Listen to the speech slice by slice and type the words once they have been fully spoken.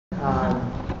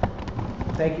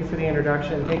Thank you for the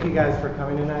introduction. Thank you guys for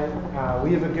coming tonight.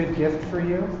 We have a good gift for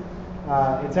you.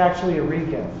 It's actually a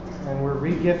re-gift, and we're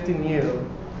re-gifting you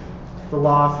the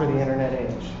law for the internet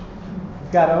age.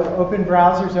 We've got open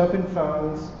browsers, open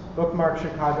phones, bookmark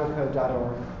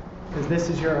chicagocode.org, because this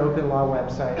is your open law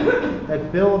website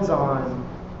that builds on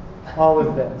all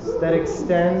of this, that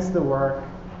extends the work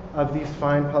of these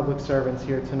fine public servants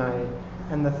here tonight,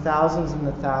 and the thousands and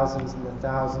the thousands and the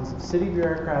thousands of city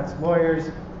bureaucrats, lawyers,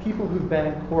 people who've been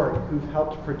in court, who've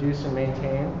helped produce and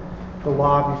maintain the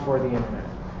law before the internet.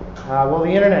 Well, the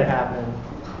internet happened,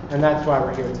 and that's why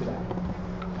we're here today.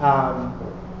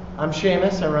 I'm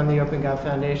Seamus. I run the OpenGov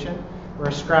Foundation. We're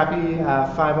a scrappy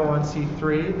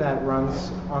 501c3 that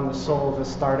runs on the soul of a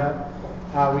startup.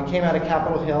 We came out of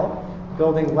Capitol Hill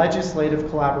building legislative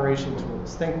collaboration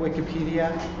tools. Think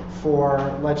Wikipedia for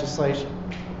legislation.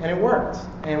 And it worked.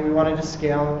 And we wanted to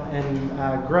scale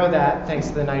and grow that thanks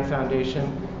to the Knight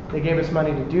Foundation. They gave us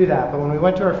money to do that. But when we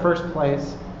went to our first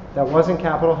place that wasn't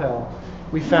Capitol Hill,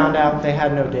 we found out they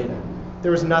had no data.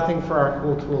 There was nothing for our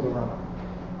cool tool to run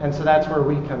on. And so that's where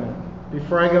we come in.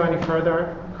 Before I go any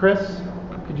further, Chris,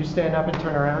 could you stand up and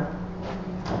turn around?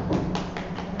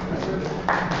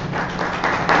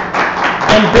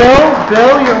 And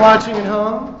Bill, you're watching at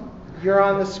home. You're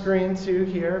on the screen too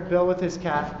here. Bill with his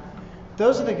cat.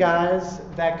 Those are the guys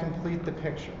that complete the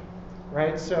picture,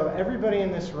 right? So everybody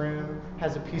in this room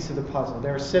has a piece of the puzzle.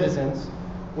 There are citizens.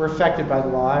 We're affected by the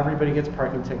law. Everybody gets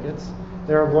parking tickets.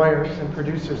 There are lawyers and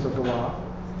producers of the law.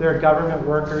 There are government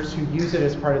workers who use it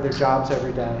as part of their jobs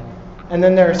every day. And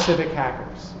then there are civic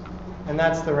hackers. And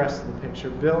that's the rest of the picture.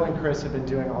 Bill and Chris have been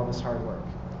doing all this hard work.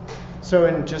 So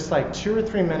in just like 2 or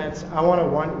 3 minutes, I want to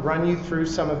run you through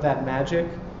some of that magic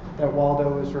that Waldo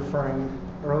was referring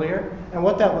earlier and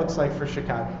what that looks like for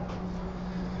Chicago.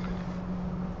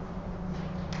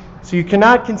 So you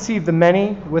cannot conceive the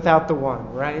many without the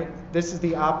one, right? This is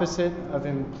the opposite of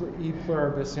e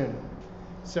pluribus unum.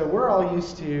 So we're all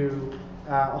used to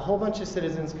a whole bunch of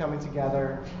citizens coming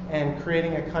together and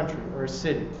creating a country or a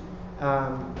city.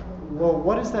 Well,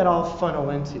 what does that all funnel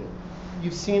into?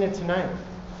 You've seen it tonight.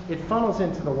 It funnels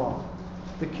into the law.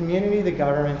 The community, the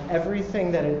government,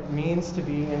 everything that it means to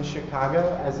be in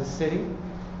Chicago as a city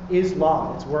is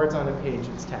law. It's words on a page,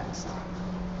 it's text.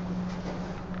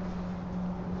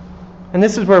 And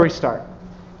this is where we start.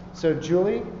 So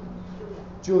Julia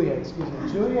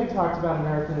talked about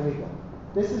American legal.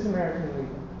 This is American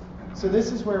legal. So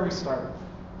this is where we start.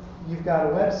 You've got a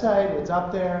website, it's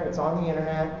up there, it's on the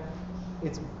internet,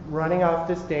 it's running off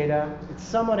this data, it's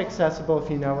somewhat accessible if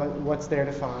you know what's there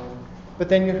to find. But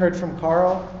then you heard from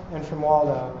Carl and from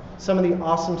Waldo some of the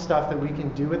awesome stuff that we can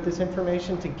do with this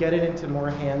information to get it into more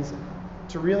hands,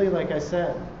 to really, like I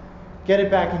said, get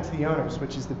it back into the owners,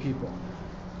 which is the people.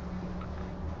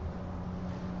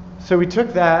 So we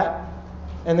took that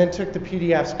and then took the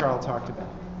PDFs Carl talked about.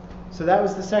 So that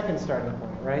was the second starting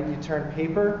point, right? You turn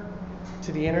paper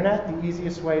to the internet, the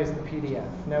easiest way is the PDF.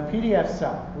 Now PDFs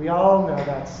suck. We all know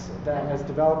that as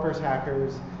developers,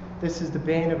 hackers, this is the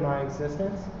bane of my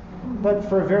existence. But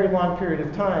for a very long period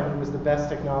of time, it was the best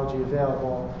technology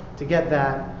available to get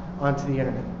that onto the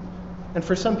internet. And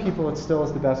for some people, it still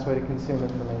is the best way to consume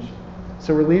information.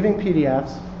 So we're leaving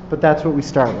PDFs, but that's what we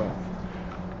start with.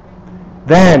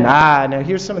 Then, now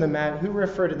here's some of the who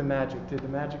referred to the magic? Did the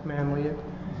magic man leave?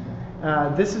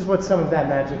 This is what some of that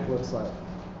magic looks like.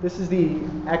 This is the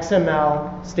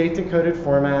XML state-decoded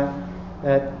format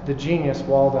that the genius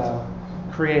Waldo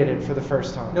created for the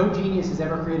first time. No genius has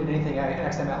ever created anything in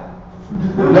XML.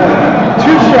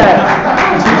 Touche.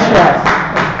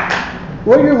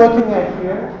 What you're looking at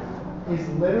here is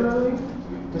literally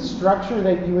the structure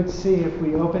that you would see if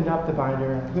we opened up the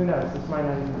binder. Who knows? This might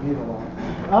not even be the law.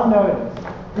 Oh, no,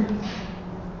 it is.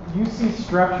 You see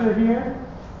structure here?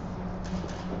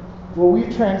 Well,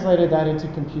 we've translated that into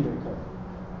computer code.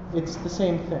 It's the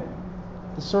same thing.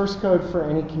 The source code for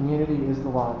any community is the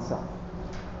law itself.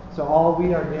 So all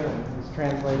we are doing is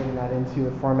translating that into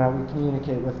a format we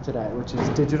communicate with today, which is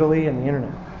digitally and the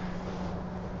internet.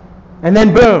 And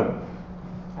then boom!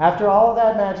 After all of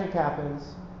that magic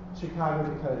happens, Chicago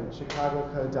Decoded,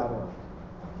 chicagocode.org.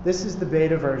 This is the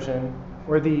beta version,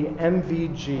 or the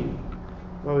MVG.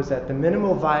 What was that? The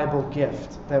minimal viable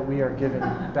gift that we are giving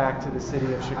back to the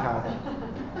city of Chicago.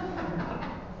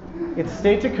 It's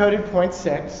state-decoded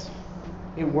 0.6.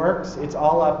 It works. It's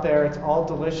all up there. It's all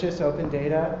delicious open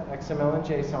data, XML and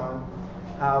JSON.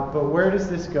 But where does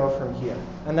this go from here?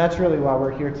 And that's really why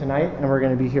we're here tonight, and we're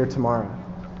going to be here tomorrow.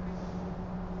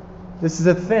 This is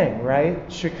a thing, right?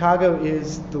 Chicago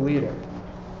is the leader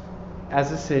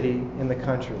as a city in the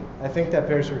country. I think that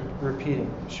bears repeating.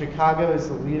 Chicago is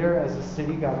the leader as a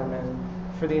city government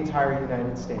for the entire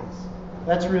United States.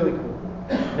 That's really cool.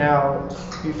 Now,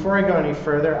 before I go any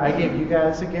further, I gave you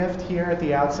guys a gift here at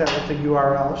the outset with the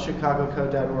URL,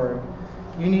 chicagocode.org.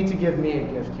 You need to give me a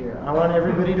gift here. I want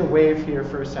everybody to wave here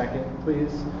for a second,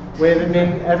 please. Wave at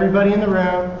me. Everybody in the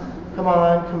room. Come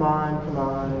on, come on, come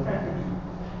on.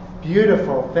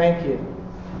 Beautiful, thank you.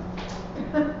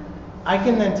 I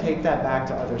can then take that back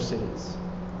to other cities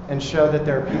and show that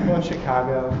there are people in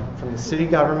Chicago, from the city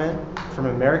government, from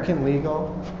American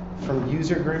Legal, from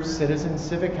user groups, citizens,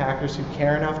 civic hackers who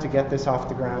care enough to get this off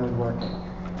the ground and working.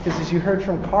 Because as you heard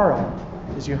from Carl,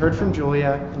 as you heard from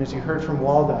Julia, and as you heard from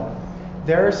Waldo,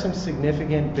 there are some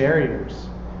significant barriers.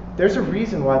 There's a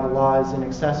reason why the law is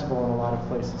inaccessible in a lot of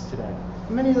places today.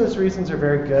 Many of those reasons are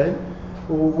very good,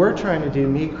 but what we're trying to do,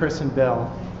 me, Chris, and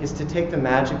Bill, is to take the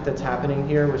magic that's happening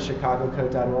here with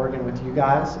chicagocode.org and with you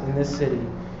guys in this city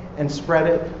and spread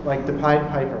it like the Pied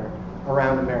Piper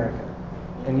around America.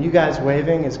 And you guys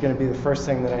waving is going to be the first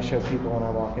thing that I show people when I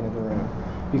walk into the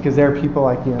room. Because there are people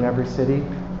like you in every city,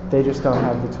 they just don't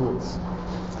have the tools.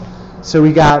 So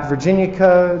we got Virginia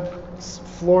Code,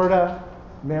 Florida,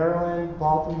 Maryland,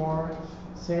 Baltimore,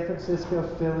 San Francisco,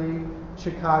 Philly,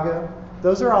 Chicago.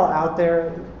 Those are all out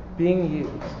there being used.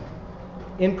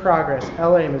 In progress,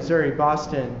 LA, Missouri,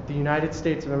 Boston, the United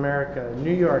States of America,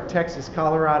 New York, Texas,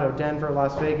 Colorado, Denver,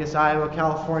 Las Vegas, Iowa,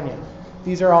 California.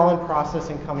 These are all in process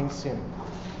and coming soon.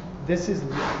 This is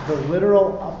the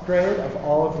literal upgrade of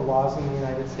all of the laws in the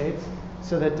United States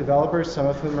so that developers, some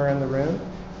of whom are in the room,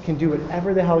 can do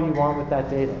whatever the hell you want with that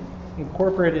data.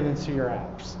 Incorporate it into your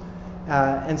apps.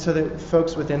 And so that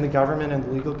folks within the government and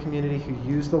the legal community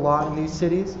who use the law in these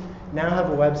cities now have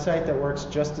a website that works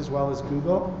just as well as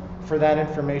Google for that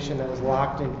information that was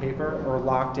locked in paper or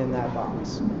locked in that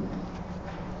box.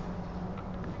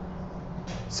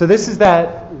 So this is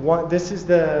this is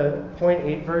the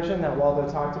 0.8 version that Waldo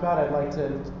talked about. I'd like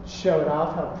to show it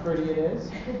off how pretty it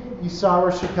is. You saw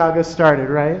where Chicago started,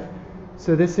 right?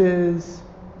 So this is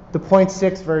the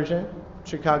 0.6 version,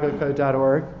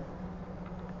 chicagocode.org.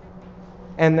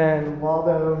 And then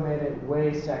Waldo made it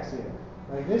way sexier.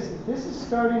 Like this is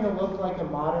starting to look like a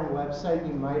modern website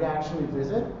you might actually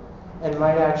visit and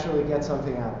might actually get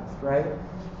something out of, right?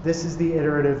 This is the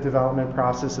iterative development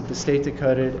process of the state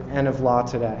decoded and of law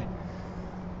today.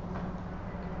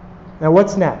 Now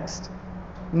what's next?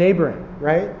 Neighboring,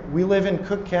 right? We live in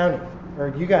Cook County,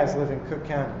 or you guys live in Cook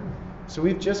County. So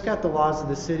we've just got the laws of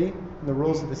the city and the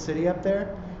rules of the city up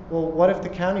there. Well, what if the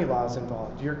county law is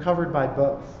involved? You're covered by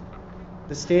both.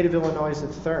 The state of Illinois is at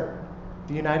third.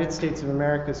 The United States of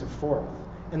America is at fourth.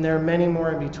 And there are many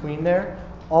more in between there.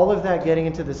 All of that getting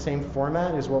into the same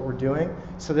format is what we're doing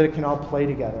so that it can all play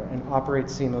together and operate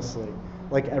seamlessly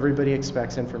like everybody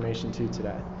expects information to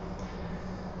today.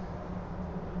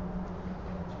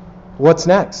 What's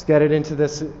next? Get it into the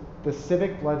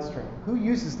civic bloodstream. Who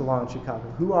uses the law in Chicago?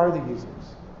 Who are the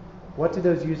users? What do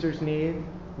those users need?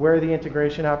 Where are the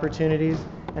integration opportunities?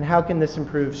 And how can this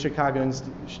improve Chicagoans'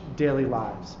 daily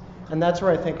lives? And that's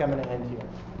where I think I'm going to end here.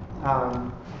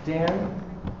 Dan,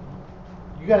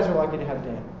 you guys are lucky to have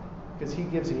Dan, because he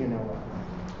gives a you-know-what.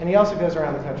 And he also goes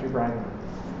around the country bragging.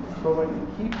 But when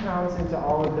he pounds into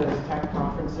all of those tech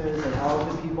conferences and all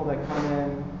of the people that come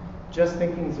in just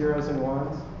thinking zeros and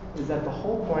ones, is that the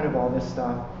whole point of all this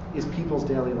stuff is people's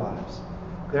daily lives.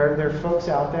 There are folks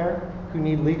out there who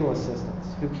need legal assistance,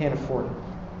 who can't afford it.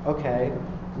 Okay,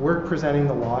 we're presenting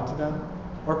the law to them,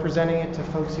 or presenting it to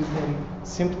folks who can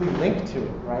simply link to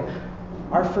it, right?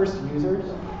 Our first users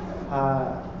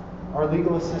are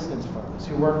legal assistance firms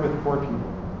who work with poor people,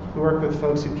 who work with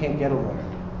folks who can't get a lawyer.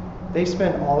 They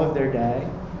spend all of their day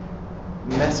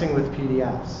messing with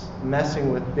PDFs,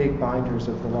 messing with big binders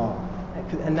of the law.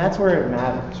 And that's where it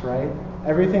matters, right?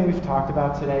 Everything we've talked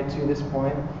about today to this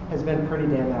point has been pretty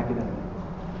damn academic.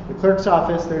 The clerk's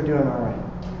office, they're doing all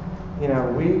right. You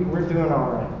know, we're doing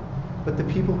all right. But the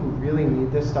people who really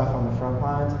need this stuff on the front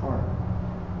lines aren't.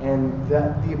 And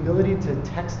the ability to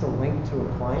text a link to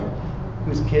a client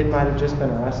whose kid might have just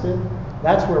been arrested,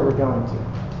 that's where we're going to.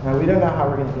 Now, we don't know how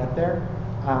we're going to get there,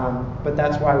 but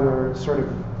that's why we're sort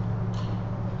of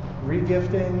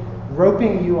regifting,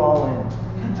 roping you all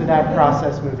in to that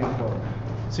process moving forward.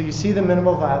 So you see the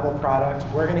minimal viable product.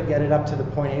 We're going to get it up to the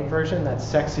 0.8 version, that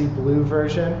sexy blue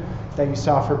version that you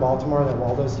saw for Baltimore that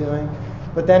Waldo's doing.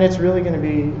 But then it's really going to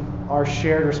be our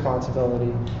shared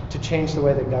responsibility to change the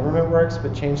way that government works,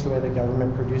 but change the way that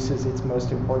government produces its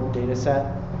most important data set,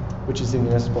 which is the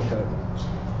municipal code.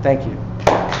 Thank you.